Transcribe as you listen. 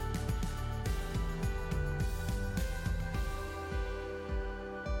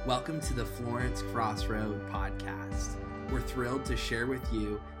Welcome to the Florence Crossroad Podcast. We're thrilled to share with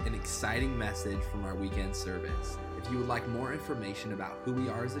you an exciting message from our weekend service. If you would like more information about who we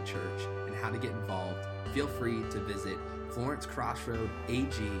are as a church and how to get involved, feel free to visit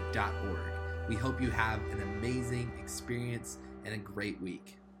florencecrossroadag.org. We hope you have an amazing experience and a great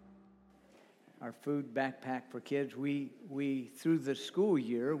week. Our food backpack for kids, we through the school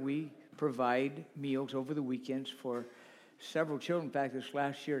year, we provide meals over the weekends for several children. In fact, this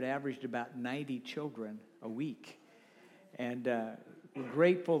last year it averaged about 90 children a week. And we're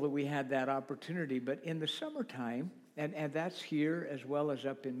grateful that we had that opportunity. But in the summertime, and that's here as well as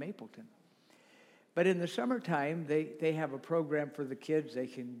up in Mapleton. But in the summertime, they have a program for the kids. They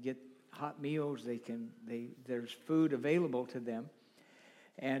can get hot meals. There's food available to them.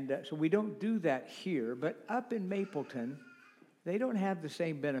 And so we don't do that here. But up in Mapleton, they don't have the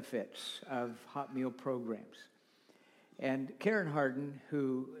same benefits of hot meal programs. And Karen Harden,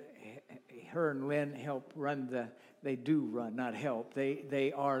 her and Lynn help run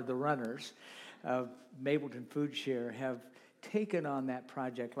they are the runners of Mapleton Food Share, have taken on that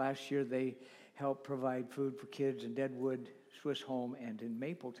project. Last year they helped provide food for kids in Deadwood, Swiss Home, and in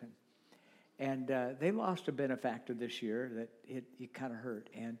Mapleton. And they lost a benefactor this year that it kind of hurt.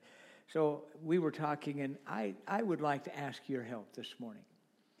 And so we were talking, and I would like to ask your help this morning.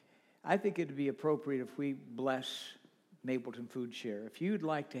 I think it would be appropriate if we bless Mapleton Food Share. If you'd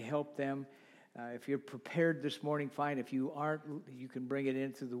like to help them, if you're prepared this morning, fine. If you aren't, you can bring it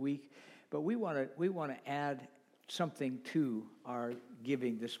in through the week. But we want to add something to our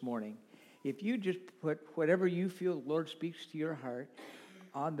giving this morning. If you just put whatever you feel the Lord speaks to your heart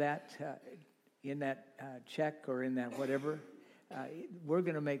on that, in that check or in that whatever, we're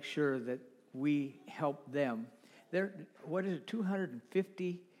going to make sure that we help them.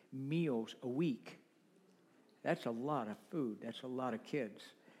 250 meals a week. That's a lot of food. That's a lot of kids.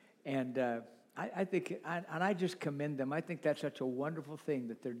 And I think, and I just commend them. I think that's such a wonderful thing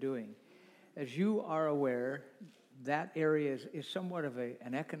that they're doing. As you are aware, that area is somewhat of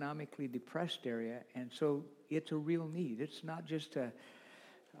an economically depressed area, and so it's a real need. It's not just a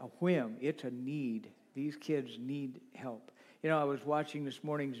whim. It's a need. These kids need help. You know, I was watching this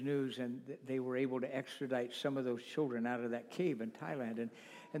morning's news, and they were able to extradite some of those children out of that cave in Thailand,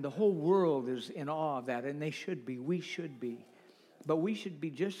 and the whole world is in awe of that, and they should be. We should be. But we should be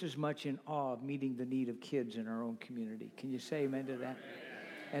just as much in awe of meeting the need of kids in our own community. Can you say amen to that?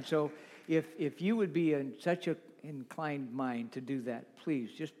 And so if you would be in such an inclined mind to do that,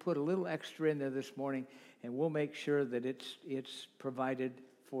 please just put a little extra in there this morning, and we'll make sure that it's provided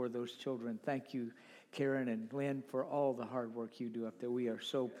for those children. Thank you, Karen and Lynn, for all the hard work you do up there. We are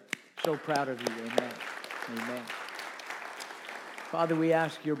so proud of you. Amen. Amen. Father, we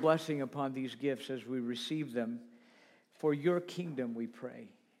ask your blessing upon these gifts as we receive them. For your kingdom, we pray.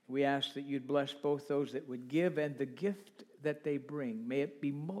 We ask that you'd bless both those that would give and the gift that they bring. May it be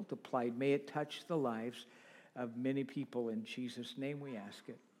multiplied. May it touch the lives of many people. In Jesus' name we ask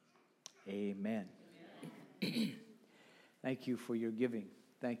it. Amen. Thank you for your giving.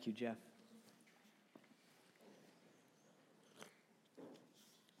 Thank you, Jeff.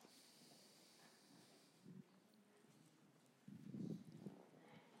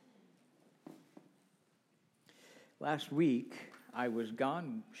 Last week, I was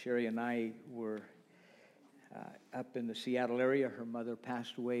gone. Sherry and I were up in the Seattle area. Her mother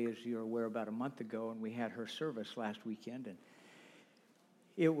passed away, as you're aware, about a month ago, and we had her service last weekend. And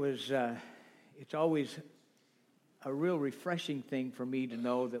it's always a real refreshing thing for me to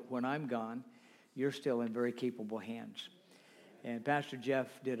know that when I'm gone, you're still in very capable hands. And Pastor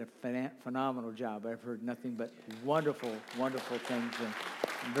Jeff did a phenomenal job. I've heard nothing but wonderful, wonderful things, and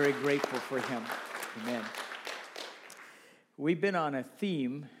I'm very grateful for him. Amen. We've been on a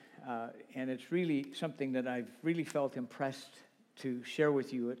theme, and it's really something that I've really felt impressed to share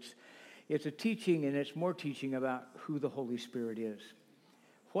with you. It's a teaching, and it's more teaching about who the Holy Spirit is,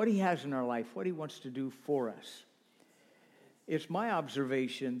 what he has in our life, what he wants to do for us. It's my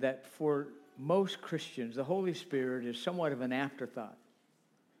observation that for most Christians, the Holy Spirit is somewhat of an afterthought.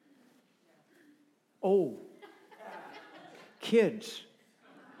 Oh, kids.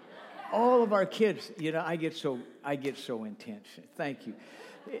 All of our kids, you know, I get so intense. Thank you.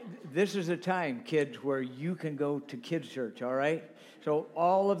 This is a time, kids, where you can go to kids' church, all right? So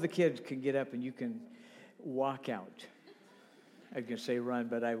all of the kids can get up and you can walk out. I was going to say run,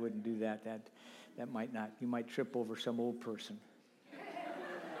 but I wouldn't do that. That might not. You might trip over some old person.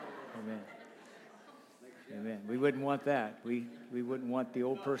 Amen. Amen. We wouldn't want that. We wouldn't want the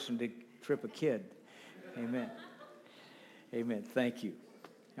old person to trip a kid. Amen. Amen. Thank you.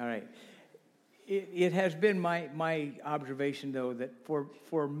 All right. It has been my observation, though, that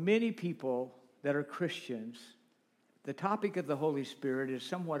for many people that are Christians, the topic of the Holy Spirit is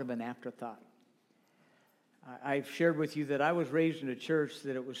somewhat of an afterthought. I've shared with you that I was raised in a church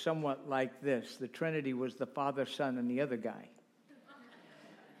that it was somewhat like this. The Trinity was the Father, Son, and the other guy.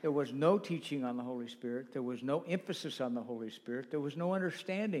 There was no teaching on the Holy Spirit. There was no emphasis on the Holy Spirit. There was no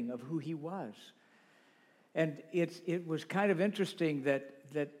understanding of who he was. And it was kind of interesting that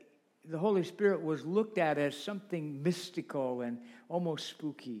the Holy Spirit was looked at as something mystical and almost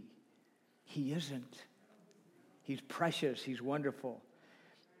spooky. He isn't. He's precious. He's wonderful.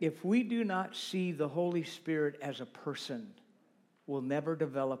 If we do not see the Holy Spirit as a person, we'll never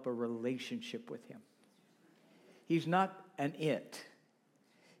develop a relationship with him. He's not an it.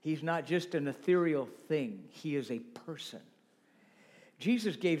 He's not just an ethereal thing. He is a person.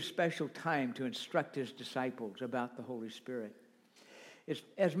 Jesus gave special time to instruct his disciples about the Holy Spirit.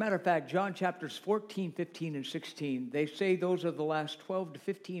 As a matter of fact, John chapters 14, 15, and 16, they say those are the last 12 to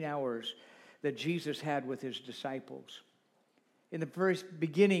 15 hours that Jesus had with his disciples. In the first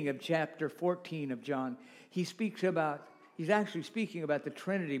beginning of chapter 14 of John, he's actually speaking about the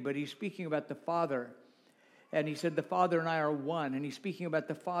Trinity, but he's speaking about the Father. And he said, the Father and I are one. And he's speaking about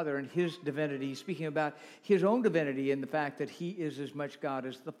the Father and his divinity. He's speaking about his own divinity and the fact that he is as much God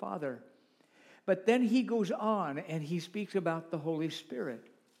as the Father. But then he goes on and he speaks about the Holy Spirit.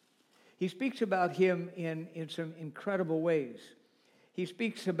 He speaks about him in some incredible ways. He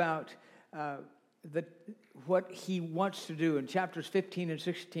speaks about what he wants to do. In chapters 15 and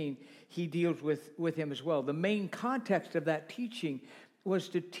 16, he deals with him as well. The main context of that teaching was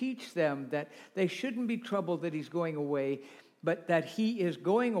to teach them that they shouldn't be troubled that he's going away, but that he is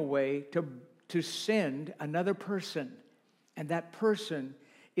going away to send another person. And that person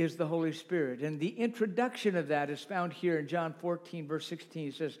is the Holy Spirit. And the introduction of that is found here in John 14, verse 16.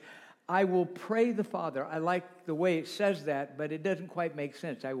 It says, I will pray the Father. I like the way it says that, but it doesn't quite make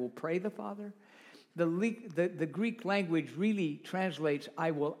sense. I will pray the Father. The Greek language really translates, I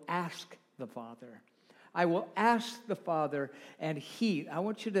will ask the Father. I will ask the Father, and he.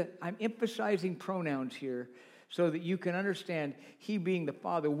 I'm emphasizing pronouns here so that you can understand he being the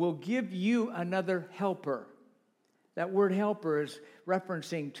Father will give you another helper. That word helper is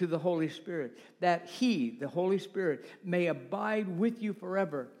referencing to the Holy Spirit. That he, the Holy Spirit, may abide with you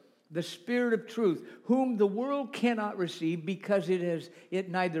forever. The Spirit of truth, whom the world cannot receive because it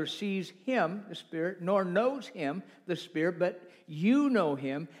neither sees him, the Spirit, nor knows him, the Spirit, but you know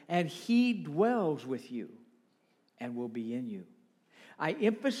him, and he dwells with you and will be in you. I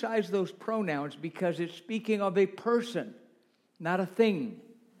emphasize those pronouns because it's speaking of a person, not a thing.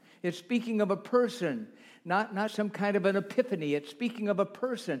 It's speaking of a person, not some kind of an epiphany. It's speaking of a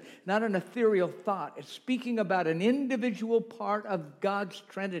person, not an ethereal thought. It's speaking about an individual part of God's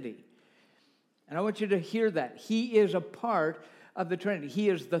Trinity. And I want you to hear that. He is a part of the Trinity. He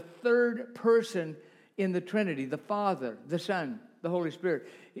is the third person in the Trinity, the Father, the Son, the Holy Spirit.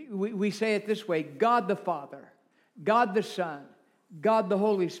 We say it this way, God the Father, God the Son, God the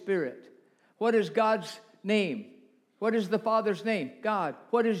Holy Spirit. What is God's name? What is the Father's name? God.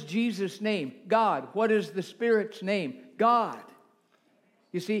 What is Jesus' name? God. What is the Spirit's name? God.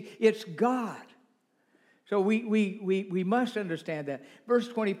 You see, it's God. So we must understand that. Verse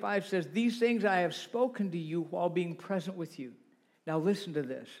 25 says, these things I have spoken to you while being present with you. Now listen to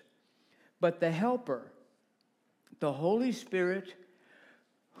this. But the Helper, the Holy Spirit,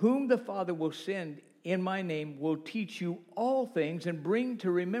 whom the Father will send in my name, will teach you all things and bring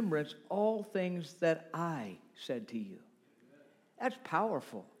to remembrance all things that I said to you. That's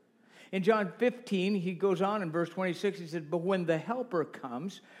powerful. In John 15, he goes on in verse 26, he said, but when the Helper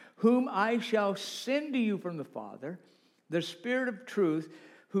comes, whom I shall send to you from the Father, the Spirit of truth,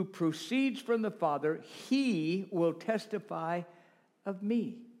 who proceeds from the Father, he will testify of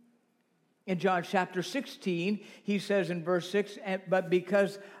me. In John chapter 16, he says in verse 6, but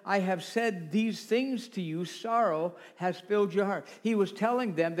because I have said these things to you, sorrow has filled your heart. He was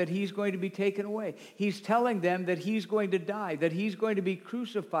telling them that he's going to be taken away. He's telling them that he's going to die, that he's going to be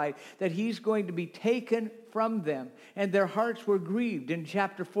crucified, that he's going to be taken from them. And their hearts were grieved. In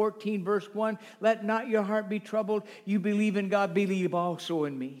chapter 14, verse 1, let not your heart be troubled. You believe in God, believe also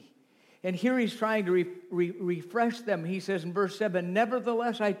in me. And here he's trying to refresh them. He says in verse 7,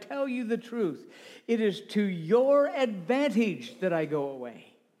 nevertheless, I tell you the truth. It is to your advantage that I go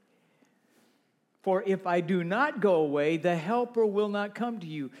away. For if I do not go away, the Helper will not come to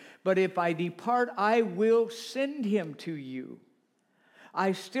you. But if I depart, I will send him to you.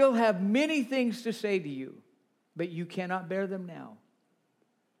 I still have many things to say to you, but you cannot bear them now.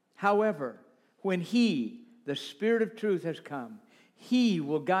 However, when he, the Spirit of truth, has come, He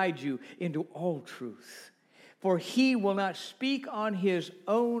will guide you into all truth. For he will not speak on his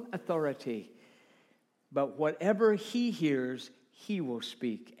own authority, but whatever he hears, he will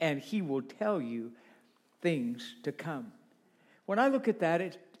speak, and he will tell you things to come. When I look at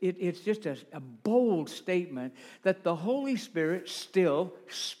that, it's just a bold statement that the Holy Spirit still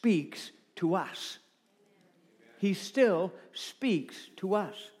speaks to us. He still speaks to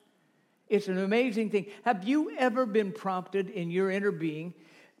us. It's an amazing thing. Have you ever been prompted in your inner being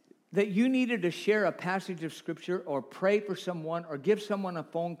that you needed to share a passage of Scripture or pray for someone or give someone a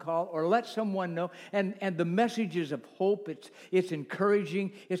phone call or let someone know? And the message is of hope. It's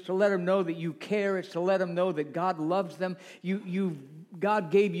encouraging. It's to let them know that you care. It's to let them know that God loves them.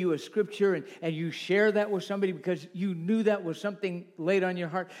 God gave you a Scripture and you share that with somebody because you knew that was something laid on your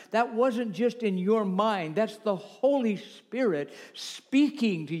heart. That wasn't just in your mind. That's the Holy Spirit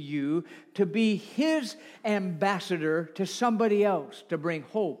speaking to you to be His ambassador to somebody else, to bring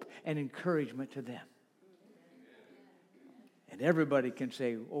hope and encouragement to them. And everybody can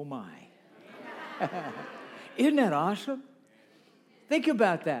say, oh my. Isn't that awesome? Think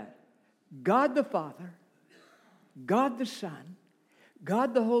about that. God the Father, God the Son,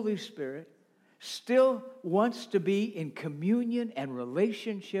 God the Holy Spirit still wants to be in communion and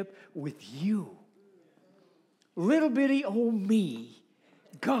relationship with you. Little bitty old me,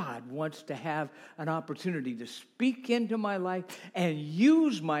 God wants to have an opportunity to speak into my life and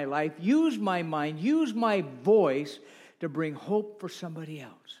use my life, use my mind, use my voice to bring hope for somebody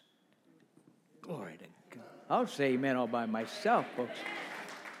else. Glory to God. I'll say amen all by myself, folks.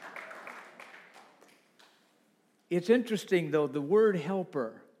 It's interesting, though, the word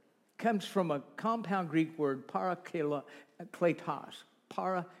helper comes from a compound Greek word, parakletos.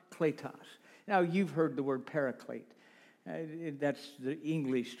 Parakletos. Now, you've heard the word paraclete. That's the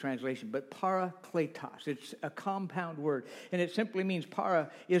English translation, but parakletos. It's a compound word, and it simply means para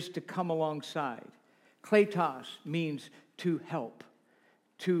is to come alongside. Kletos means to help,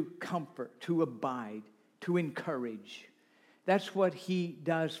 to comfort, to abide, to encourage. That's what he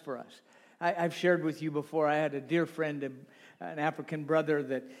does for us. I've shared with you before, I had a dear friend, an African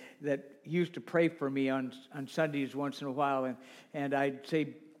brother that used to pray for me on Sundays once in a while, and I'd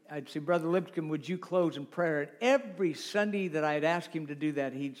say, Brother Lipscomb, would you close in prayer? And every Sunday that I'd ask him to do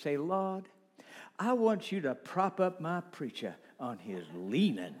that, he'd say, Lord, I want you to prop up my preacher on his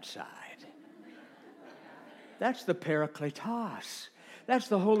leaning side. That's the Parakletos. That's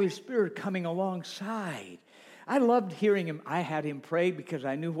the Holy Spirit coming alongside. I loved hearing him. I had him pray because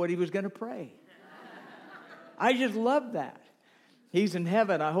I knew what he was going to pray. I just loved that. He's in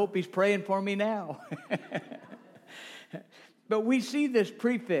heaven. I hope he's praying for me now. But we see this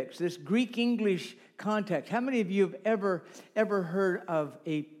prefix, this Greek-English context. How many of you have ever heard of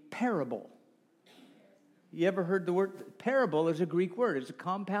a parable? You ever heard the word? Parable is a Greek word. It's a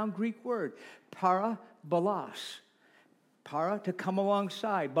compound Greek word. Parabolos. Para, to come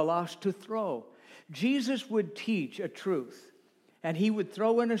alongside. Bolos, to throw. Jesus would teach a truth, and he would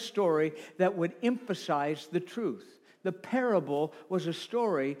throw in a story that would emphasize the truth. The parable was a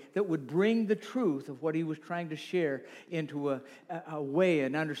story that would bring the truth of what he was trying to share into a way,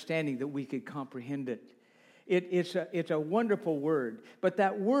 an understanding that we could comprehend it. It's a wonderful word, but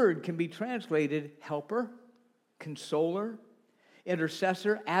that word can be translated helper, consoler,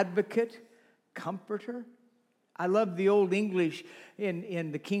 intercessor, advocate, comforter. I love the Old English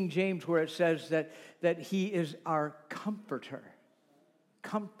in the King James where it says that he is our comforter.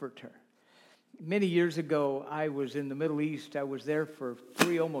 Comforter. Many years ago, I was in the Middle East. I was there for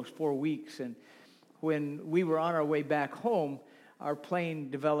almost 4 weeks. And when we were on our way back home, our plane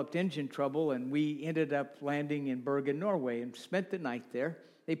developed engine trouble, and we ended up landing in Bergen, Norway, and spent the night there.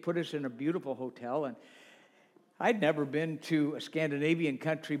 They put us in a beautiful hotel, and I'd never been to a Scandinavian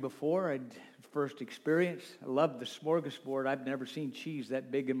country before. First experience. I loved the smorgasbord. I've never seen cheese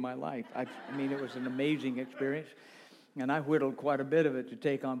that big in my life. I mean, it was an amazing experience. And I whittled quite a bit of it to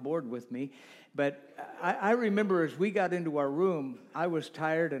take on board with me. But I remember as we got into our room, I was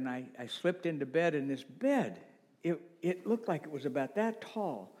tired and I slipped into bed. And this bed, it looked like it was about that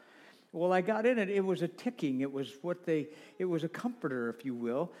tall. Well, I got in it. It was a ticking. It was a comforter, if you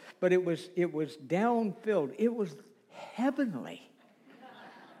will. But it was down-filled. It was heavenly.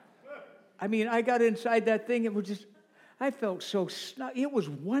 I mean, I got inside that thing. It was just, I felt so snug. It was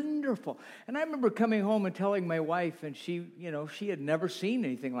wonderful. And I remember coming home and telling my wife, and she had never seen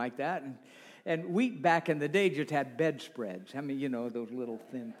anything like that. And we, back in the day, just had bedspreads. I mean, those little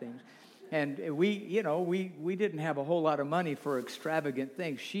thin things. And we didn't have a whole lot of money for extravagant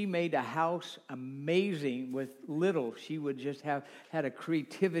things. She made a house amazing with little. She would just had a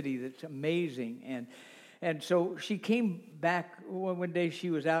creativity that's amazing. And so she came back one day.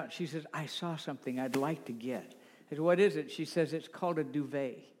 She was out. She says, I saw something I'd like to get. I said, what is it? She says, it's called a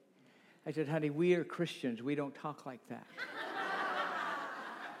duvet. I said, honey, we are Christians. We don't talk like that.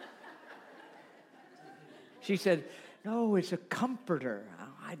 She said, no, it's a comforter.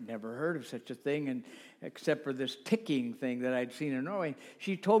 I'd never heard of such a thing, and except for this ticking thing that I'd seen in Norway.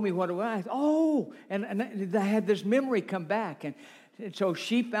 She told me what it was. Oh, and I had this memory come back. And so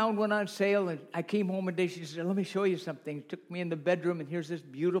she found one on sale, and I came home one day. She said, let me show you something. Took me in the bedroom, and here's this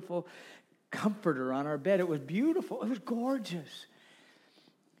beautiful comforter on our bed. It was beautiful. It was gorgeous.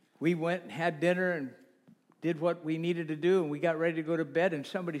 We went and had dinner and did what we needed to do, and we got ready to go to bed, and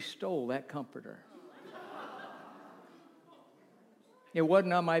somebody stole that comforter. It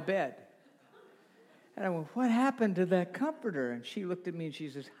wasn't on my bed. And I went, what happened to that comforter? And she looked at me and she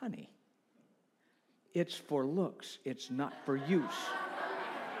says, honey, it's for looks. It's not for use.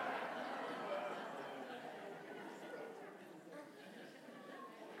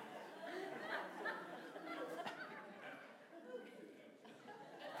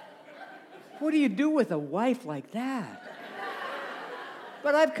 What do you do with a wife like that?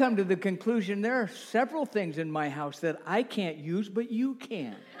 But I've come to the conclusion there are several things in my house that I can't use, but you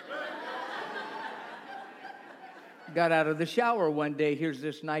can. Got out of the shower one day. Here's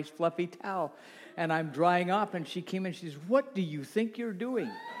this nice fluffy towel, and I'm drying off, and she came in. She says, what do you think you're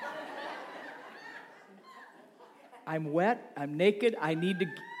doing? I'm wet. I'm naked. I need to...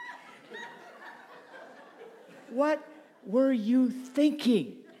 What were you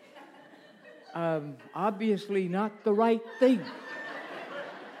thinking? Obviously not the right thing.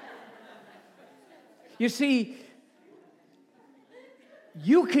 You see,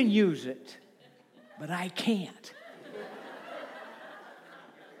 you can use it, but I can't.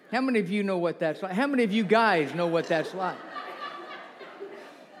 How many of you know what that's like? How many of you guys know what that's like?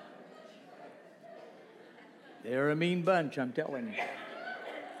 They're a mean bunch, I'm telling you.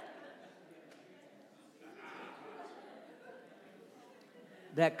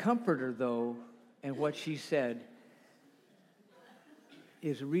 That comforter, though, and what she said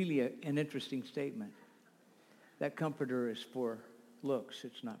is really an interesting statement. That comforter is for looks,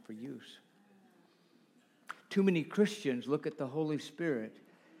 it's not for use. Too many Christians look at the Holy Spirit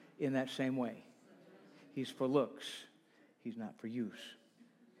in that same way. He's for looks, he's not for use.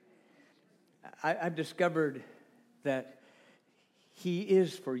 I've discovered that he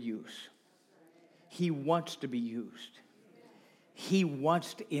is for use. He wants to be used. He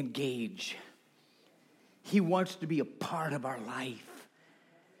wants to engage. He wants to be a part of our life.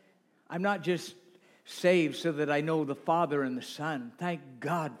 I'm not just saved so that I know the Father and the Son. Thank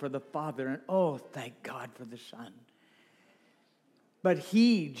God for the Father, and oh, thank God for the Son. But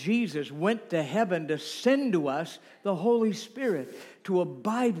he, Jesus, went to heaven to send to us the Holy Spirit, to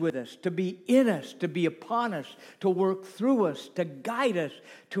abide with us, to be in us, to be upon us, to work through us, to guide us,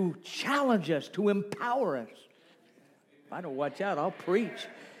 to challenge us, to empower us. If I don't watch out, I'll preach.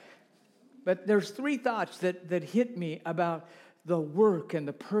 But there's three thoughts that hit me about the work and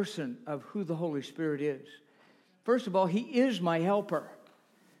the person of who the Holy Spirit is. First of all, he is my helper.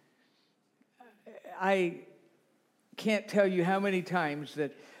 I can't tell you how many times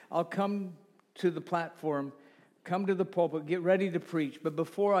that I'll come to the platform, come to the pulpit, get ready to preach, but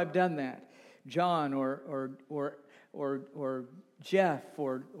before I've done that, John or Jeff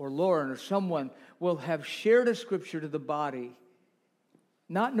or Lauren or someone will have shared a scripture to the body,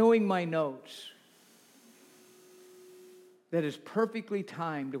 not knowing my notes, that is perfectly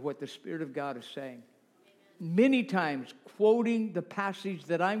timed to what the Spirit of God is saying. Many times quoting the passage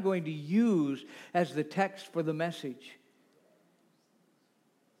that I'm going to use as the text for the message.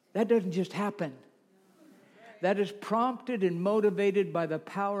 That doesn't just happen. That is prompted and motivated by the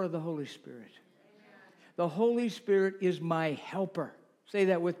power of the Holy Spirit. The Holy Spirit is my helper. Say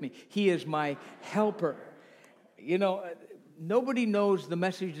that with me. He is my helper. You know, nobody knows the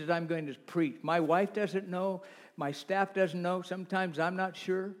message that I'm going to preach. My wife doesn't know. My staff doesn't know. Sometimes I'm not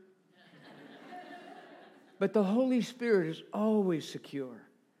sure. But the Holy Spirit is always secure.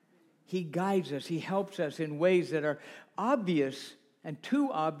 He guides us. He helps us in ways that are obvious and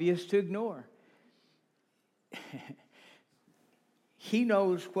too obvious to ignore. He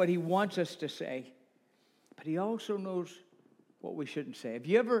knows what he wants us to say, but he also knows what we shouldn't say. Have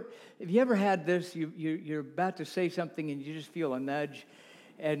you ever had this? You're about to say something and you just feel a nudge,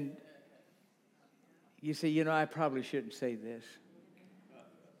 and you say, you know, I probably shouldn't say this,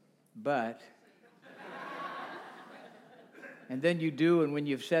 but... And then you do, and when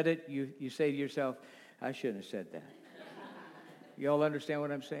you've said it, you say to yourself, I shouldn't have said that. You all understand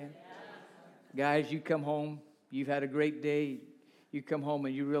what I'm saying? Guys, you come home, you've had a great day, You come home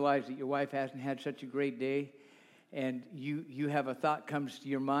and you realize that your wife hasn't had such a great day, and you have a thought comes to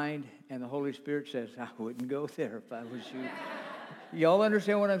your mind, and the Holy Spirit says, I wouldn't go there if I was you. Y'all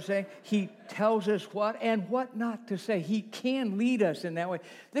understand what I'm saying? He tells us what and what not to say. He can lead us in that way.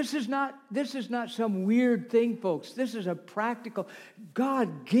 This is not some weird thing, folks. This is a practical.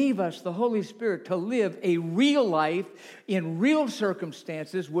 God gave us the Holy Spirit to live a real life in real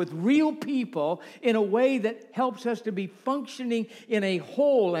circumstances with real people in a way that helps us to be functioning in a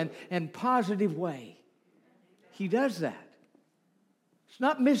whole and positive way. He does that. It's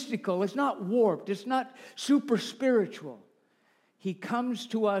not mystical. It's not warped. It's not super spiritual. He comes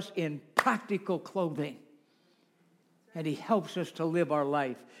to us in practical clothing, and He helps us to live our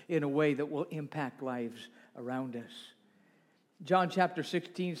life in a way that will impact lives around us. John chapter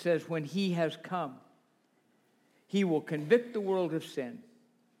 16 says, when He has come, He will convict the world of sin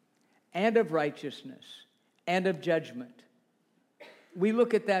and of righteousness and of judgment. We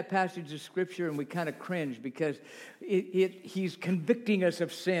look at that passage of Scripture and we kind of cringe because He's convicting us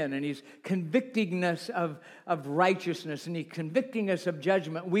of sin, and He's convicting us of righteousness, and He's convicting us of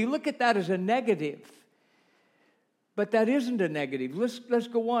judgment. We look at that as a negative, but that isn't a negative. Let's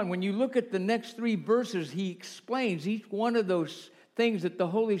go on. When you look at the next 3 verses, He explains each one of those things that the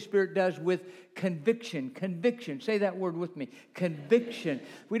Holy Spirit does with conviction. Conviction. Say that word with me. Conviction.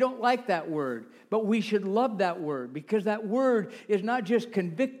 We don't like that word, but we should love that word, because that word is not just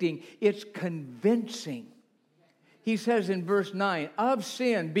convicting, it's convincing. He says in verse 9, of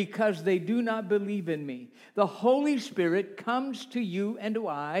sin, because they do not believe in me. The Holy Spirit comes to you and to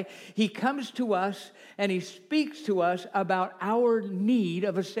I. He comes to us and He speaks to us about our need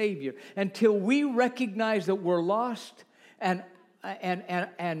of a Savior. Until we recognize that we're lost and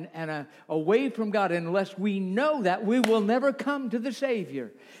away from God, unless we know that, we will never come to the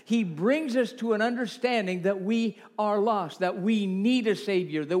Savior. He brings us to an understanding that we are lost, that we need a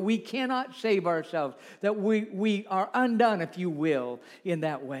Savior, that we cannot save ourselves, that we are undone, if you will, in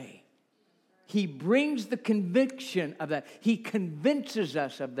that way. He brings the conviction of that. He convinces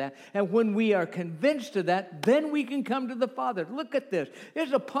us of that. And when we are convinced of that, then we can come to the Father. Look at this.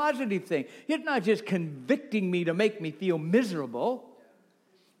 It's a positive thing. It's not just convicting me to make me feel miserable.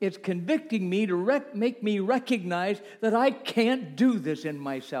 It's convicting me to make me recognize that I can't do this in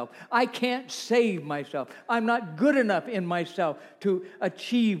myself. I can't save myself. I'm not good enough in myself to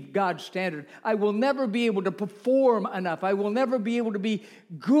achieve God's standard. I will never be able to perform enough. I will never be able to be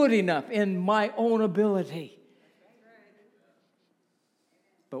good enough in my own ability.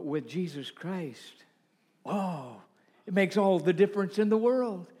 But with Jesus Christ, it makes all the difference in the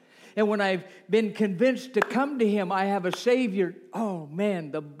world. And when I've been convinced to come to Him, I have a Savior. Oh,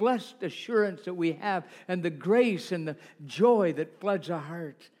 man, the blessed assurance that we have, and the grace and the joy that floods our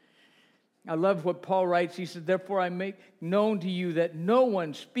heart. I love what Paul writes. He said, therefore I make known to you that no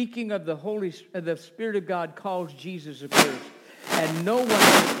one, speaking of the Spirit of God, calls Jesus accursed. And no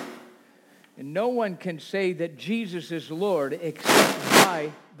one can say that Jesus is Lord except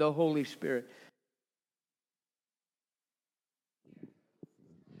by the Holy Spirit.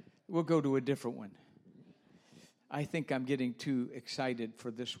 We'll go to a different one. I think I'm getting too excited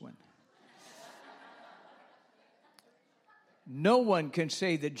for this one. No one can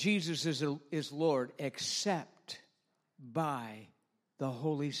say that Jesus is Lord except by the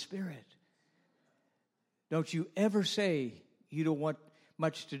Holy Spirit. Don't you ever say you don't want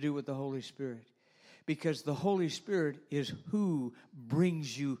much to do with the Holy Spirit, because the Holy Spirit is who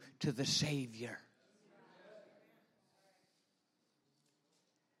brings you to the Savior.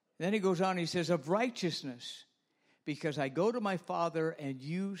 Then he goes on, he says, of righteousness, because I go to my Father and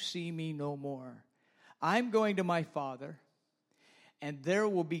you see me no more. I'm going to my Father, and there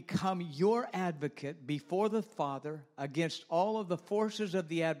will become your advocate before the Father against all of the forces of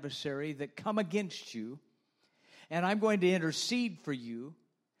the adversary that come against you. And I'm going to intercede for you.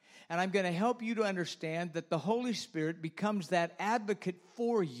 And I'm going to help you to understand that the Holy Spirit becomes that advocate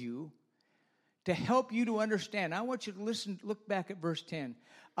for you to help you to understand. I want you to look back at verse 10.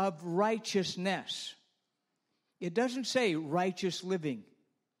 Of righteousness. It doesn't say righteous living.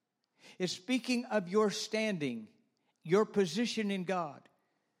 It's speaking of your standing, your position in God.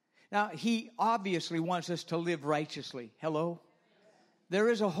 Now, He obviously wants us to live righteously. Hello? There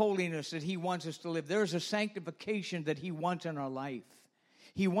is a holiness that He wants us to live. There is a sanctification that He wants in our life.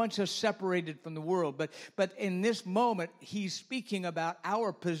 He wants us separated from the world. But in this moment, He's speaking about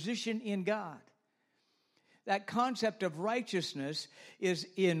our position in God. That concept of righteousness is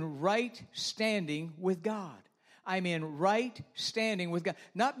in right standing with God. I'm in right standing with God.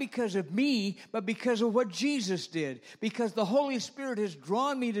 Not because of me, but because of what Jesus did. Because the Holy Spirit has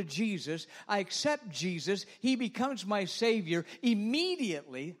drawn me to Jesus. I accept Jesus. He becomes my Savior.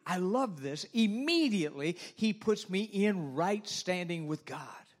 Immediately, I love this, immediately He puts me in right standing with God.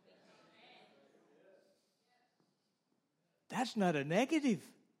 That's not a negative.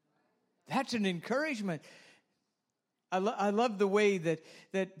 That's an encouragement. I love the way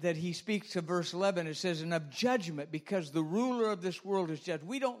that he speaks to verse 11. It says, and of judgment, because the ruler of this world is judged.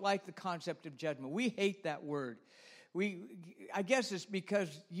 We don't like the concept of judgment. We hate that word. I guess it's because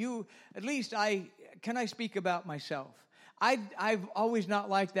can I speak about myself? I've always not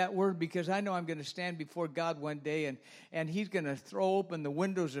liked that word because I know I'm going to stand before God one day and He's going to throw open the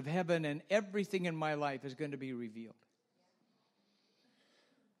windows of heaven and everything in my life is going to be revealed.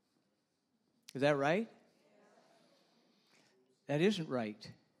 Is that right? That isn't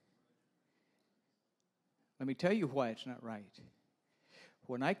right. Let me tell you why it's not right.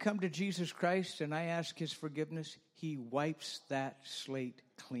 When I come to Jesus Christ and I ask His forgiveness, He wipes that slate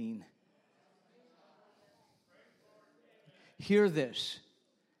clean. Hear this.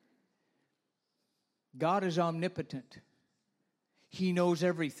 God is omnipotent. He knows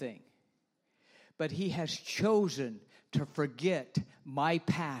everything. But He has chosen to forget my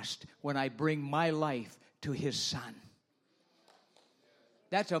past when I bring my life to His Son.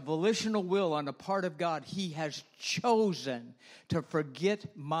 That's a volitional will on the part of God. He has chosen to forget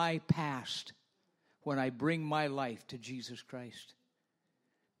my past when I bring my life to Jesus Christ.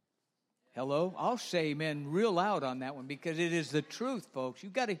 Hello? I'll say amen real loud on that one because it is the truth, folks.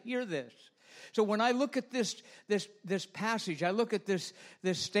 You've got to hear this. So when I look at this passage, I look at this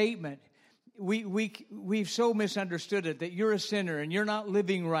statement, we've so misunderstood it, that you're a sinner and you're not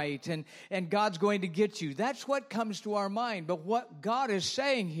living right and God's going to get you. That's what comes to our mind. But what God is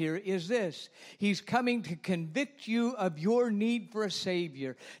saying here is this. He's coming to convict you of your need for a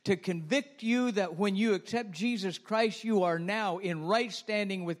Savior, to convict you that when you accept Jesus Christ, you are now in right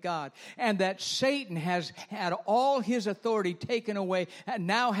standing with God, and that Satan has had all his authority taken away and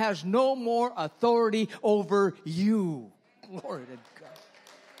now has no more authority over you. Glory to God.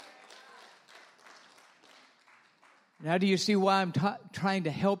 Now, do you see why I'm trying to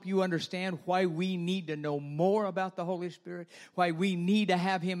help you understand why we need to know more about the Holy Spirit, why we need to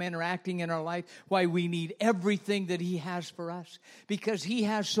have Him interacting in our life, why we need everything that He has for us? Because He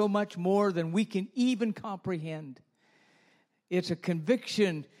has so much more than we can even comprehend. It's a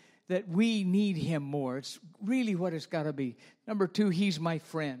conviction that we need Him more. It's really what it's got to be. Number 2, He's my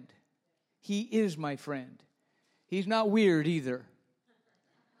friend. He is my friend. He's not weird either.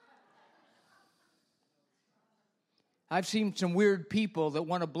 I've seen some weird people that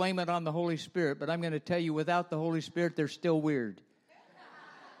want to blame it on the Holy Spirit, but I'm going to tell you, without the Holy Spirit, they're still weird.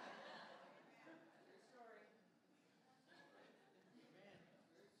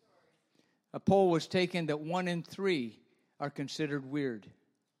 A poll was taken that 1 in 3 are considered weird.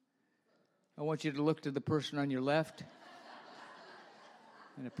 I want you to look to the person on your left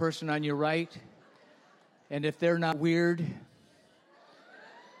and the person on your right, and if they're not weird,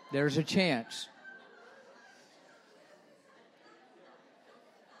 there's a chance.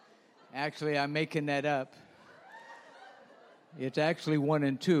 Actually, I'm making that up. It's actually 1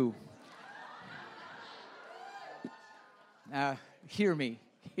 in 2. Now, hear me.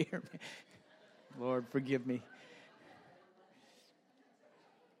 Lord, forgive me.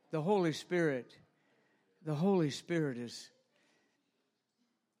 The Holy Spirit is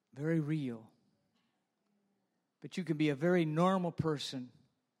very real. But you can be a very normal person,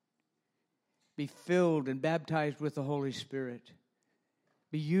 be filled and baptized with the Holy Spirit,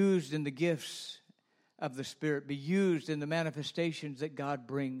 be used in the gifts of the Spirit, be used in the manifestations that God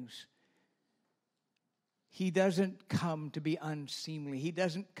brings. He doesn't come to be unseemly. He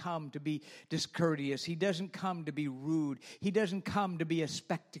doesn't come to be discourteous. He doesn't come to be rude. He doesn't come to be a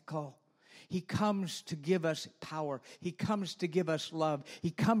spectacle. He comes to give us power. He comes to give us love.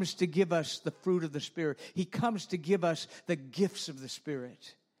 He comes to give us the fruit of the Spirit. He comes to give us the gifts of the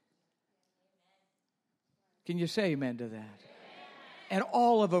Spirit. Can you say amen to that? And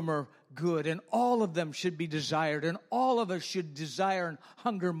all of them are good, and all of them should be desired, and all of us should desire and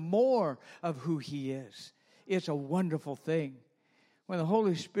hunger more of who He is. It's a wonderful thing. When the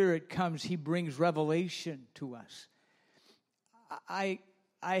Holy Spirit comes, He brings revelation to us. I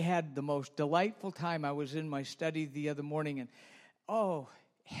had the most delightful time. I was in my study the other morning, and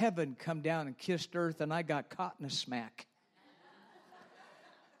heaven come down and kissed earth, and I got caught in a smack.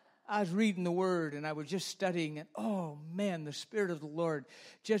 I was reading the Word, and I was just studying, and the Spirit of the Lord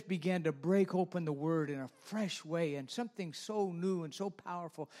just began to break open the Word in a fresh way, and something so new and so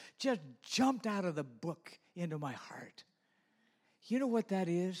powerful just jumped out of the book into my heart. You know what that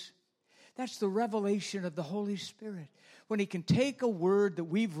is? That's the revelation of the Holy Spirit. When He can take a word that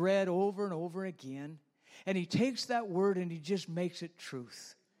we've read over and over again, and He takes that word and He just makes it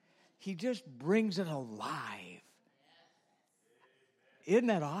truth. He just brings it alive. Isn't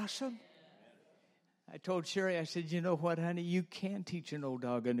that awesome? I told Sherry, I said, you know what, honey? You can teach an old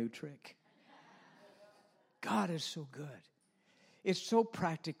dog a new trick. God is so good. It's so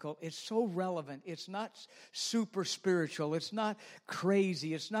practical. It's so relevant. It's not super spiritual. It's not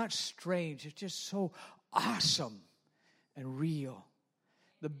crazy. It's not strange. It's just so awesome and real.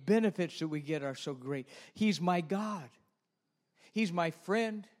 The benefits that we get are so great. He's my God. He's my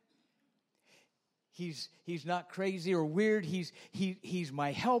friend. He's not crazy or weird. He's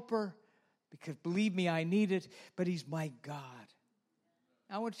my helper, because believe me, I need it, but He's my God.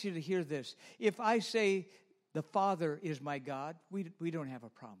 I want you to hear this. If I say the Father is my God, we don't have a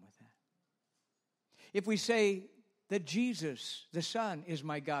problem with that. If we say that Jesus, the Son, is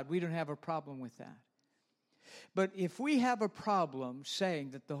my God, we don't have a problem with that. But if we have a problem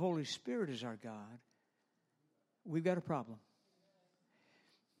saying that the Holy Spirit is our God, we've got a problem.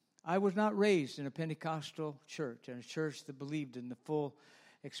 I was not raised in a Pentecostal church, in a church that believed in the full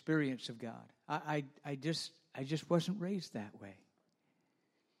experience of God. I just wasn't raised that way.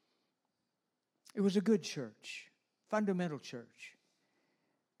 It was a good church, fundamental church,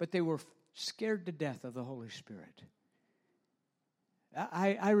 but they were scared to death of the Holy Spirit.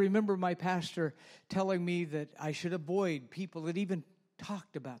 I remember my pastor telling me that I should avoid people that even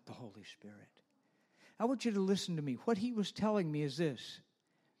talked about the Holy Spirit. I want you to listen to me. What he was telling me is this.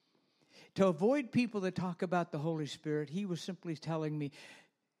 To avoid people that talk about the Holy Spirit, he was simply telling me,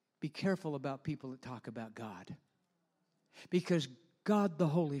 be careful about people that talk about God. Because God the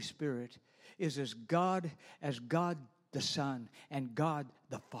Holy Spirit is as God the Son and God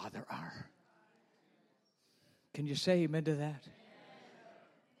the Father are. Can you say amen to that?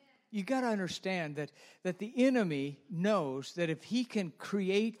 You got to understand that the enemy knows that if he can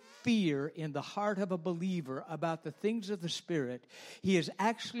create fear in the heart of a believer about the things of the Spirit, he has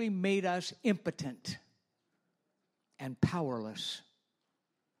actually made us impotent and powerless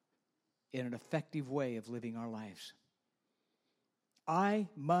in an effective way of living our lives. I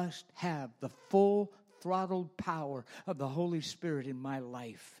must have the full throttled power of the Holy Spirit in my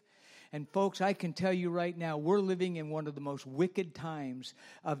life. And folks, I can tell you right now, we're living in one of the most wicked times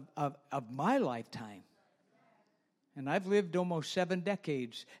of my lifetime. And I've lived almost 7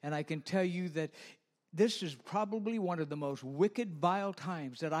 decades, and I can tell you that this is probably one of the most wicked, vile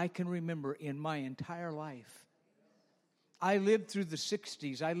times that I can remember in my entire life. I lived through the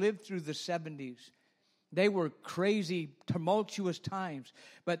 60s. I lived through the 70s. They were crazy, tumultuous times,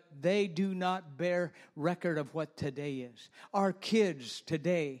 but they do not bear record of what today is. Our kids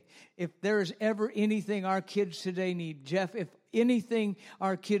today, if there is ever anything our kids today need, Jeff, if anything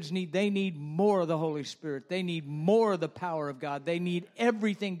our kids need, they need more of the Holy Spirit. They need more of the power of God. They need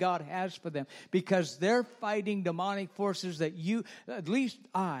everything God has for them because they're fighting demonic forces that at least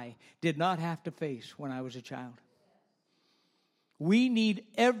I, did not have to face when I was a child. We need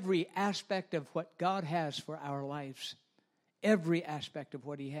every aspect of what God has for our lives. Every aspect of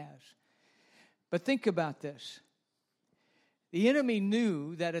what He has. But think about this. The enemy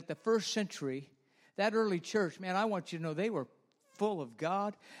knew that at the first century, that early church, man, I want you to know they were full of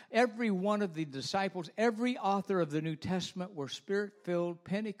God. Every one of the disciples, every author of the New Testament were Spirit-filled,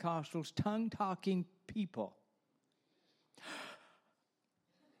 Pentecostals, tongue-talking people.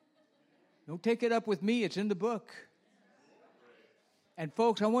 Don't take it up with me. It's in the book. And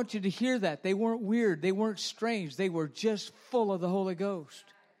folks, I want you to hear that. They weren't weird. They weren't strange. They were just full of the Holy Ghost.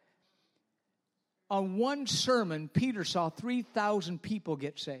 On one sermon, Peter saw 3,000 people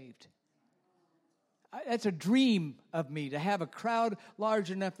get saved. That's a dream of me, to have a crowd large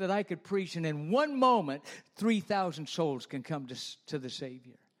enough that I could preach, and in one moment, 3,000 souls can come to the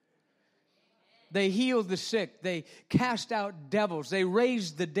Savior. They healed the sick. They cast out devils. They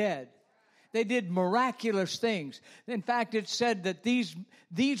raised the dead. They did miraculous things. In fact, it said that these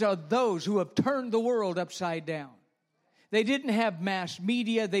are those who have turned the world upside down. They didn't have mass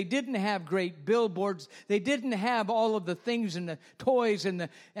media. They didn't have great billboards. They didn't have all of the things and the toys and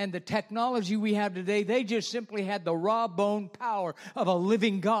the technology we have today. They just simply had the raw bone power of a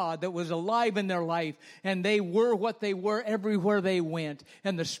living God that was alive in their life. And they were what they were everywhere they went.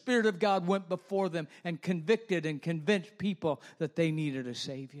 And the Spirit of God went before them and convicted and convinced people that they needed a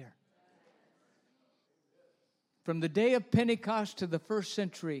Savior. From the day of Pentecost to the first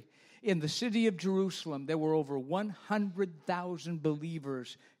century, in the city of Jerusalem, there were over 100,000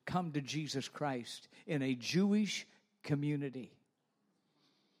 believers come to Jesus Christ in a Jewish community.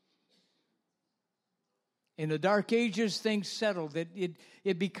 In the Dark Ages, things settled.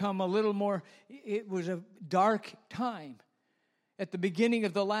 It become a little more, it was a dark time. At the beginning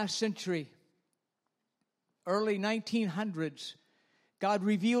of the last century, early 1900s, God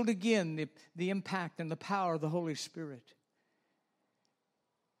revealed again the impact and the power of the Holy Spirit.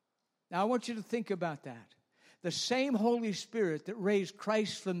 Now, I want you to think about that. The same Holy Spirit that raised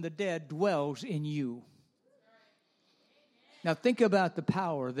Christ from the dead dwells in you. Now, think about the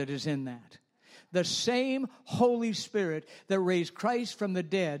power that is in that. The same Holy Spirit that raised Christ from the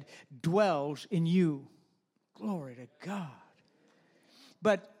dead dwells in you. Glory to God.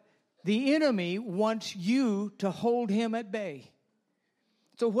 But the enemy wants you to hold him at bay.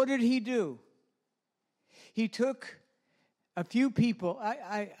 So what did he do? He took a few people.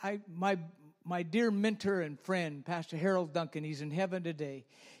 My dear mentor and friend, Pastor Harold Duncan, he's in heaven today.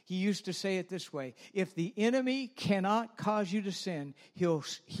 He used to say it this way: if the enemy cannot cause you to sin,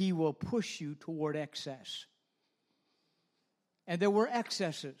 he will push you toward excess. And there were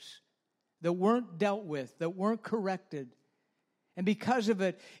excesses that weren't dealt with, that weren't corrected. And because of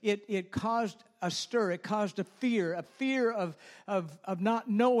it, it caused a stir. It caused a fear of not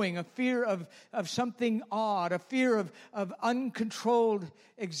knowing, a fear of something odd, a fear of uncontrolled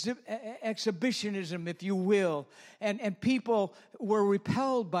exhibitionism, if you will. And people were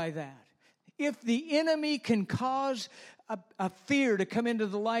repelled by that. If the enemy can cause a fear to come into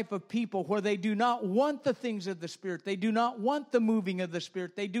the life of people where they do not want the things of the Spirit, they do not want the moving of the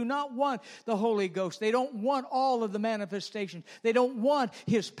Spirit, they do not want the Holy Ghost, they don't want all of the manifestation, they don't want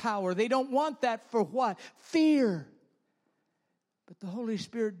His power, they don't want that for what? Fear. But the Holy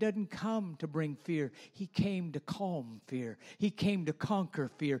Spirit doesn't come to bring fear. He came to calm fear. He came to conquer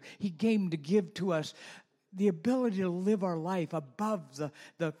fear. He came to give to us the ability to live our life above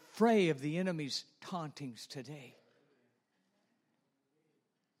the fray of the enemy's tauntings today.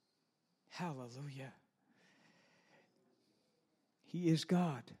 Hallelujah. He is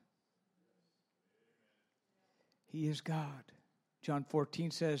God. He is God. John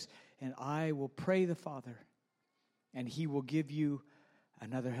 14 says, and I will pray the Father, and He will give you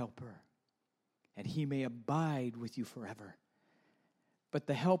another helper, and He may abide with you forever. But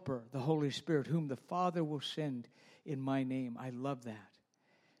the helper, the Holy Spirit, whom the Father will send in my name. I love that.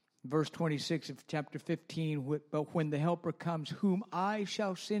 Verse 26 of chapter 15, but when the helper comes, whom I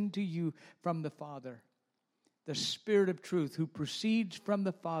shall send to you from the Father, the Spirit of truth, who proceeds from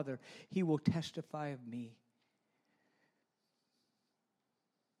the Father, He will testify of me.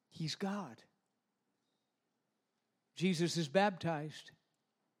 He's God. Jesus is baptized.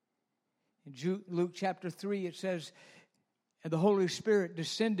 In Luke chapter 3, it says, and the Holy Spirit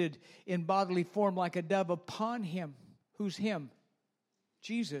descended in bodily form like a dove upon Him. Who's Him?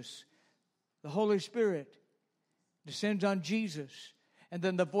 Jesus. The Holy Spirit descends on Jesus. And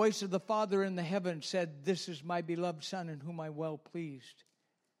then the voice of the Father in the heavens said, this is my beloved Son in whom I'm well pleased.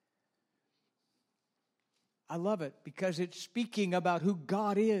 I love it because it's speaking about who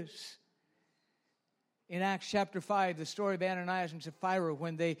God is. In Acts chapter 5, the story of Ananias and Sapphira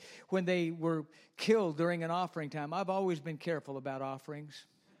when they were killed during an offering time. I've always been careful about offerings.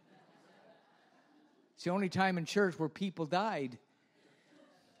 It's the only time in church where people died.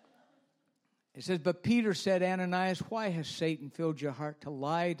 It says, but Peter said, Ananias, why has Satan filled your heart to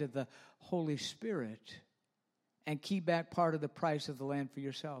lie to the Holy Spirit and keep back part of the price of the land for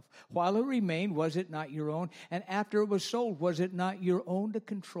yourself? While it remained, was it not your own? And after it was sold, was it not your own to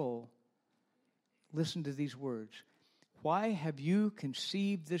control? Listen to these words. Why have you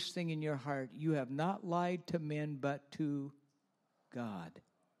conceived this thing in your heart? You have not lied to men, but to God.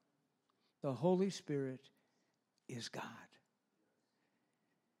 The Holy Spirit is God.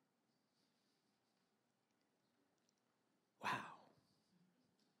 Wow.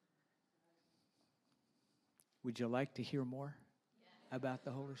 Would you like to hear more about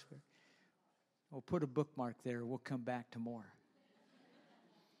the Holy Spirit? We'll put a bookmark there. We'll come back to more.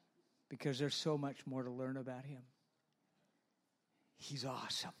 Because there's so much more to learn about Him. He's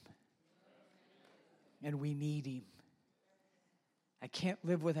awesome. And we need Him. I can't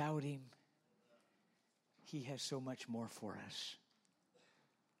live without Him. He has so much more for us.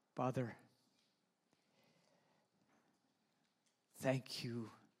 Father, thank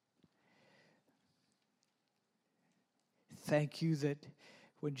you. Thank you that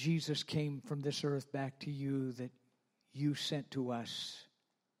when Jesus came from this earth back to you, that you sent to us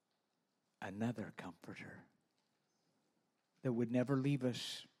another comforter that would never leave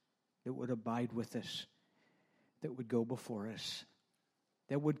us, that would abide with us, that would go before us,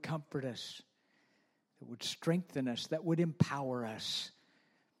 that would comfort us, that would strengthen us, that would empower us,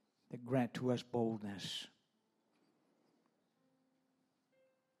 that grant to us boldness.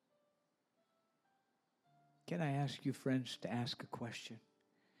 Can I ask you, friends, to ask a question?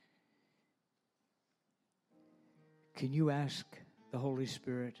 Can you ask the Holy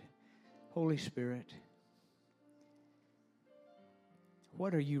Spirit, Holy Spirit,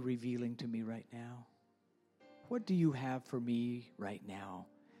 what are you revealing to me right now? What do you have for me right now?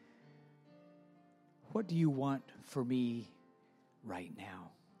 What do you want for me right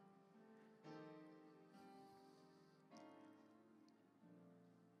now?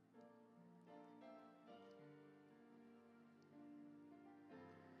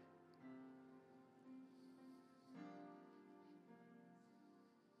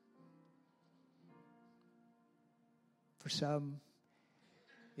 For some,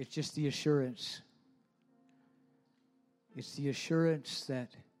 it's just the assurance. It's the assurance that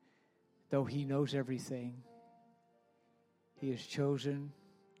though He knows everything, He has chosen,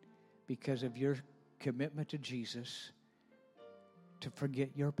 because of your commitment to Jesus, to forget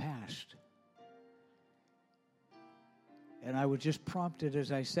your past. And I was just prompted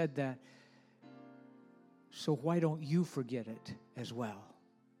as I said that, so why don't you forget it as well?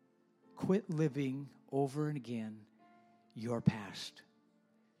 Quit living over and again your past.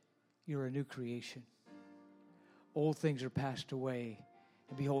 You're a new creation. Old things are passed away,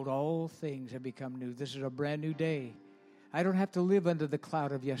 and behold, all things have become new. This is a brand new day. I don't have to live under the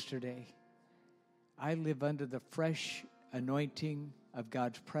cloud of yesterday. I live under the fresh anointing of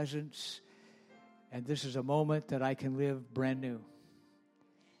God's presence, and this is a moment that I can live brand new.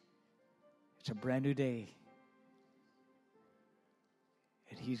 It's a brand new day.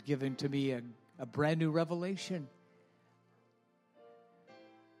 And He's given to me a brand new revelation.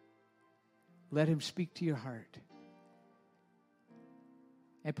 Let Him speak to your heart.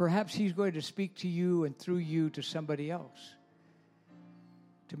 And perhaps He's going to speak to you and through you to somebody else.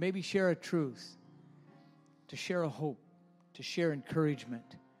 To maybe share a truth. To share a hope. To share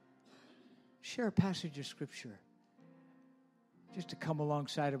encouragement. Share a passage of Scripture. Just to come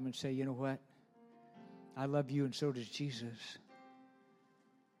alongside them and say, you know what? I love you and so does Jesus.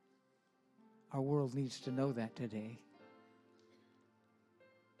 Our world needs to know that today.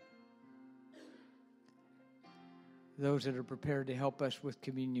 Those that are prepared to help us with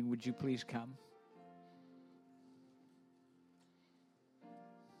communion, would you please come?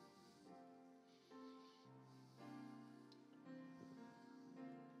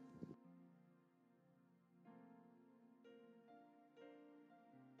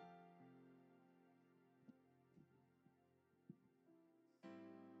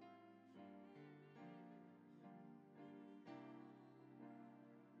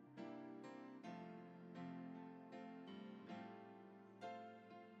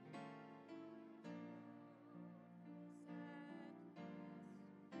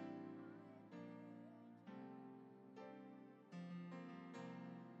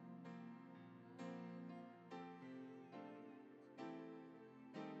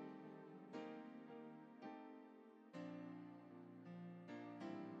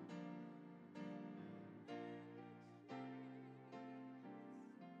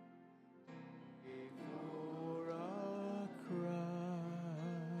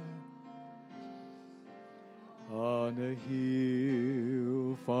 On a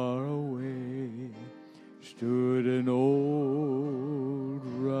hill far away stood an old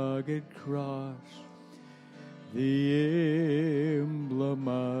rugged cross, the emblem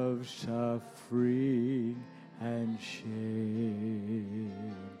of suffering and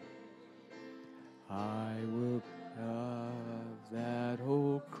shame. I will love that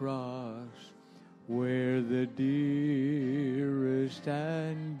old cross where the dearest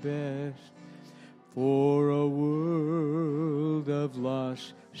and best for a world of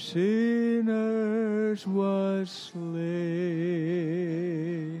lost sinners was slain.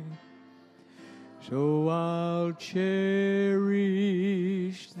 So I'll cherish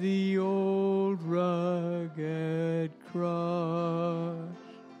the old rugged cross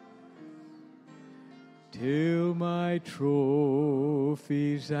till my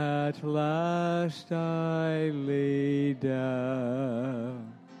trophies at last I lay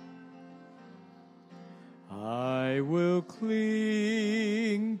down. I will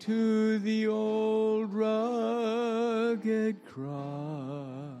cling to the old rugged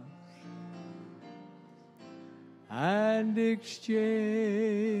cross and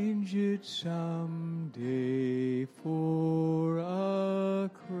exchange it someday for a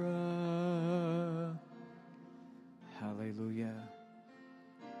crown. Hallelujah.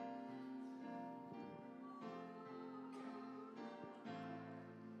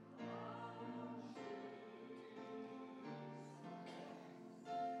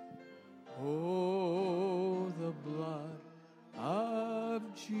 Oh, the blood of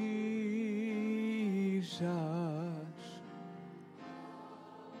Jesus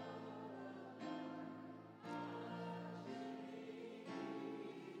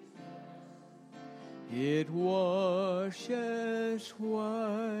It washes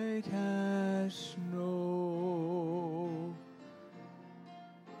white as snow.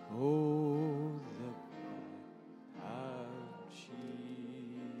 Oh, the blood of Jesus.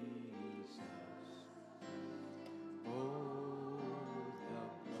 Oh, the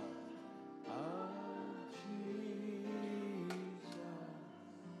blood of Jesus.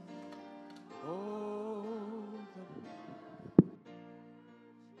 Oh, the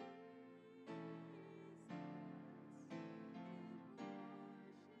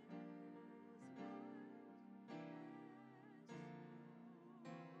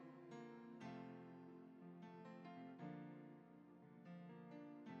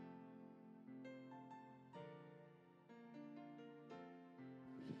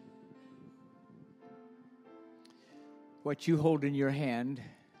What you hold in your hand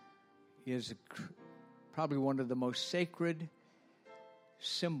is probably one of the most sacred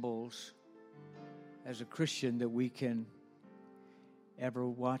symbols as a Christian that we can ever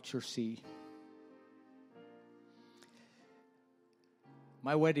watch or see.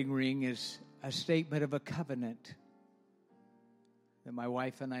 My wedding ring is a statement of a covenant that my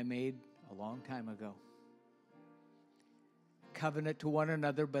wife and I made a long time ago. Covenant to one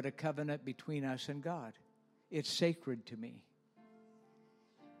another, but a covenant between us and God. It's sacred to me.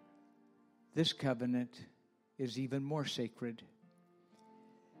 This covenant is even more sacred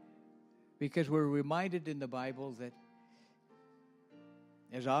because we're reminded in the Bible that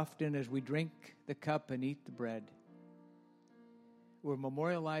as often as we drink the cup and eat the bread, we're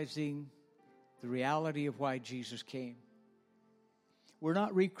memorializing the reality of why Jesus came. We're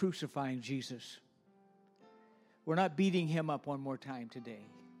not re-crucifying Jesus. We're not beating him up one more time today.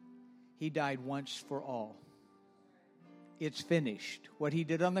 He died once for all. It's finished. What he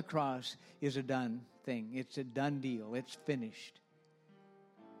did on the cross is a done thing. It's a done deal. It's finished.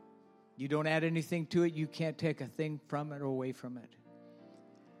 You don't add anything to it. You can't take a thing from it or away from it.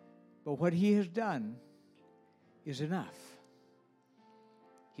 But what he has done is enough.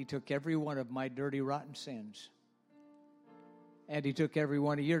 He took every one of my dirty, rotten sins. And he took every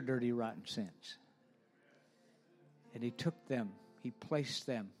one of your dirty, rotten sins. And he took them. He placed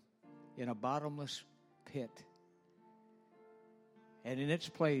them in a bottomless pit. And in its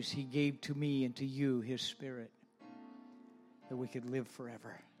place, he gave to me and to you his Spirit that we could live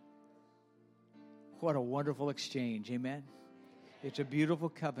forever. What a wonderful exchange, amen? It's a beautiful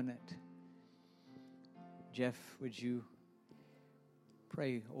covenant. Jeff, would you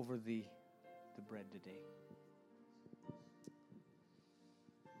pray over the bread today?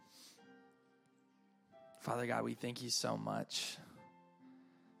 Father God, we thank you so much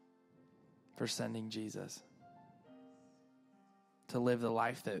for sending Jesus to live the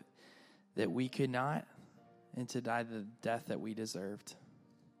life that we could not and to die the death that we deserved.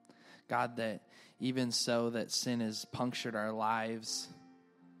 God, that even so that sin has punctured our lives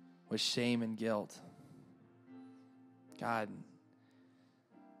with shame and guilt. God,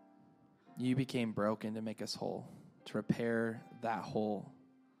 you became broken to make us whole, to repair that hole,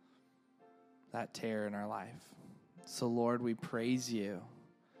 that tear in our life. So, Lord, we praise you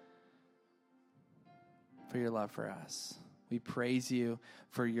for your love for us. We praise you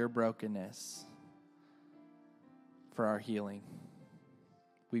for your brokenness, for our healing.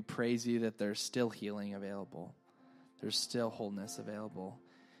 We praise you that there's still healing available. There's still wholeness available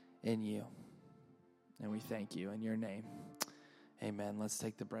in you. And we thank you in your name. Amen. Let's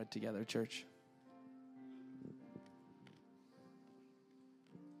take the bread together, church.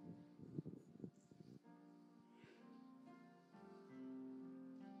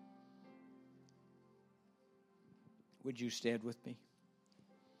 Would you stand with me?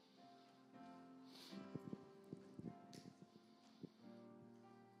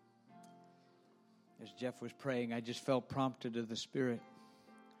 As Jeff was praying, I just felt prompted of the Spirit.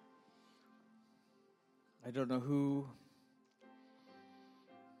 I don't know who,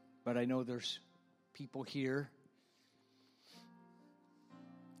 but I know there's people here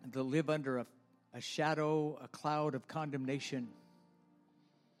that live under a shadow, a cloud of condemnation,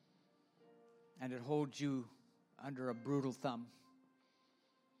 and it holds you under a brutal thumb.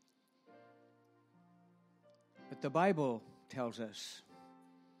 But the Bible tells us,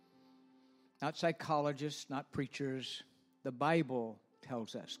 not psychologists, not preachers, the Bible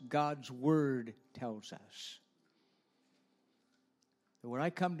tells us, God's Word tells us, that when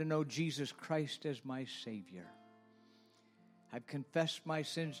I come to know Jesus Christ as my Savior, I've confessed my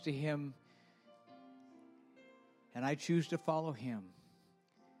sins to Him, and I choose to follow Him.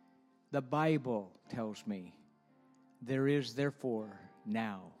 The Bible tells me there is therefore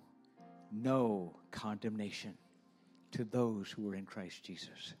now no condemnation to those who are in Christ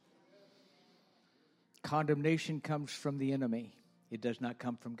Jesus. Condemnation comes from the enemy. It does not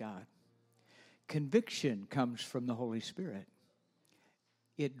come from God. Conviction comes from the Holy Spirit.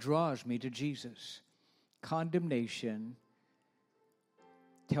 It draws me to Jesus. Condemnation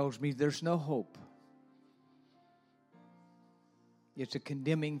tells me there's no hope. It's a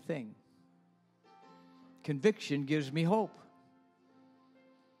condemning thing. Conviction gives me hope.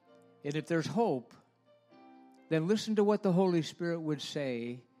 And if there's hope, then listen to what the Holy Spirit would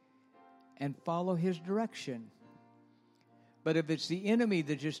say and follow His direction. But if it's the enemy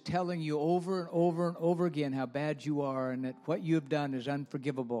that's just telling you over and over and over again how bad you are and that what you have done is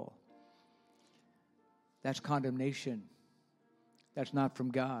unforgivable, that's condemnation. That's not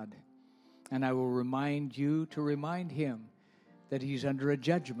from God. And I will remind you to remind him that he's under a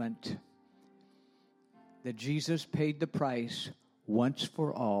judgment, that Jesus paid the price once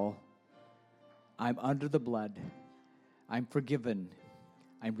for all. I'm under the blood. I'm forgiven.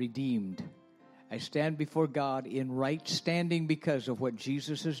 I'm redeemed. I stand before God in right standing because of what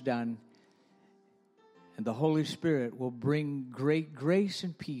Jesus has done. And the Holy Spirit will bring great grace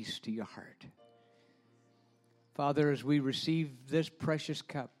and peace to your heart. Father, as we receive this precious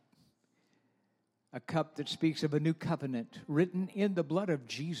cup, a cup that speaks of a new covenant written in the blood of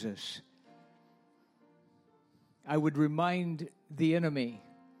Jesus, I would remind the enemy,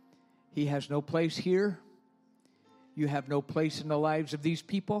 he has no place here. You have no place in the lives of these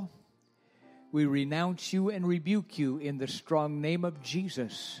people. We renounce you and rebuke you in the strong name of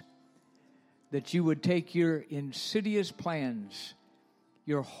Jesus, that you would take your insidious plans,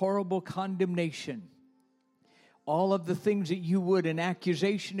 your horrible condemnation, all of the things that you would in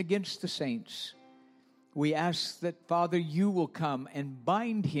accusation against the saints. We ask that, Father, you will come and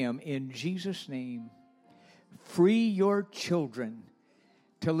bind him in Jesus' name. Free your children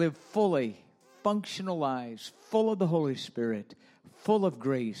to live fully, functional lives, full of the Holy Spirit, full of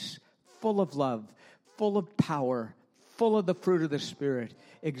grace, full of love, full of power, full of the fruit of the Spirit,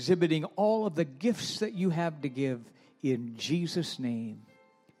 exhibiting all of the gifts that you have to give in Jesus' name.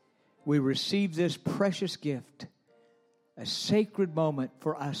 We receive this precious gift, a sacred moment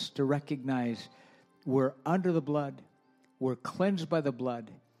for us to recognize we're under the blood, we're cleansed by the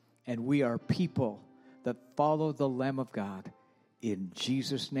blood, and we are people that follow the Lamb of God. In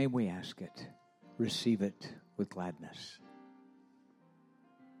Jesus' name we ask it. Receive it with gladness.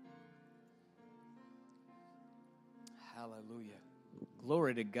 Hallelujah.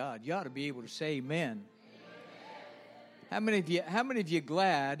 Glory to God. You ought to be able to say amen. How many of you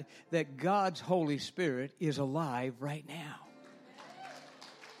glad that God's Holy Spirit is alive right now?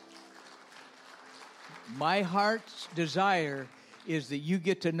 My heart's desire is that you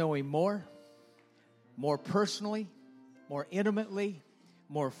get to know him more personally, more intimately,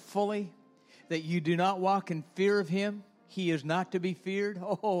 more fully, that you do not walk in fear of him. He is not to be feared.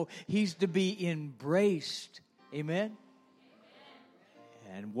 Oh, he's to be embraced. Amen?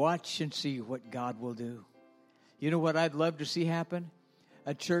 And watch and see what God will do. You know what I'd love to see happen?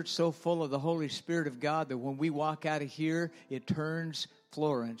 A church so full of the Holy Spirit of God that when we walk out of here, it turns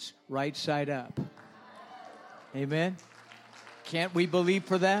Florence right side up. Amen? Can't we believe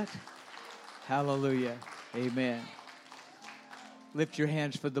for that? Hallelujah. Amen. Lift your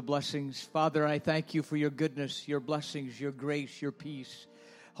hands for the blessings. Father, I thank you for your goodness, your blessings, your grace, your peace.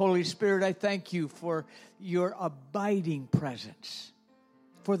 Holy Spirit, I thank you for your abiding presence,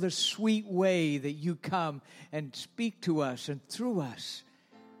 for the sweet way that you come and speak to us and through us,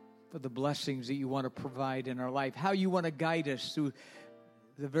 for the blessings that you want to provide in our life, how you want to guide us through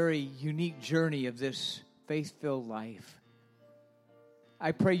the very unique journey of this faith-filled life.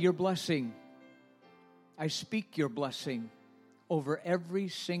 I pray your blessing. I speak your blessing over every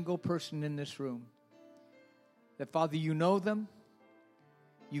single person in this room. That, Father, you know them,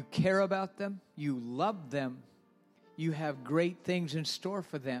 you care about them, you love them, you have great things in store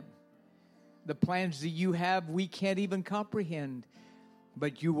for them. The plans that you have, we can't even comprehend,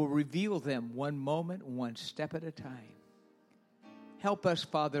 but you will reveal them one moment, one step at a time. Help us,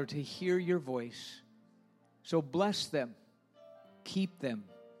 Father, to hear your voice. So bless them, keep them,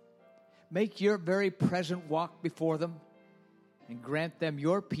 make your very present walk before them, and grant them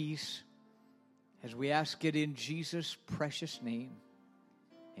your peace as we ask it in Jesus' precious name.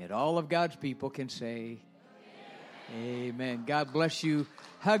 And all of God's people can say, amen. God bless you.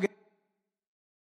 Hug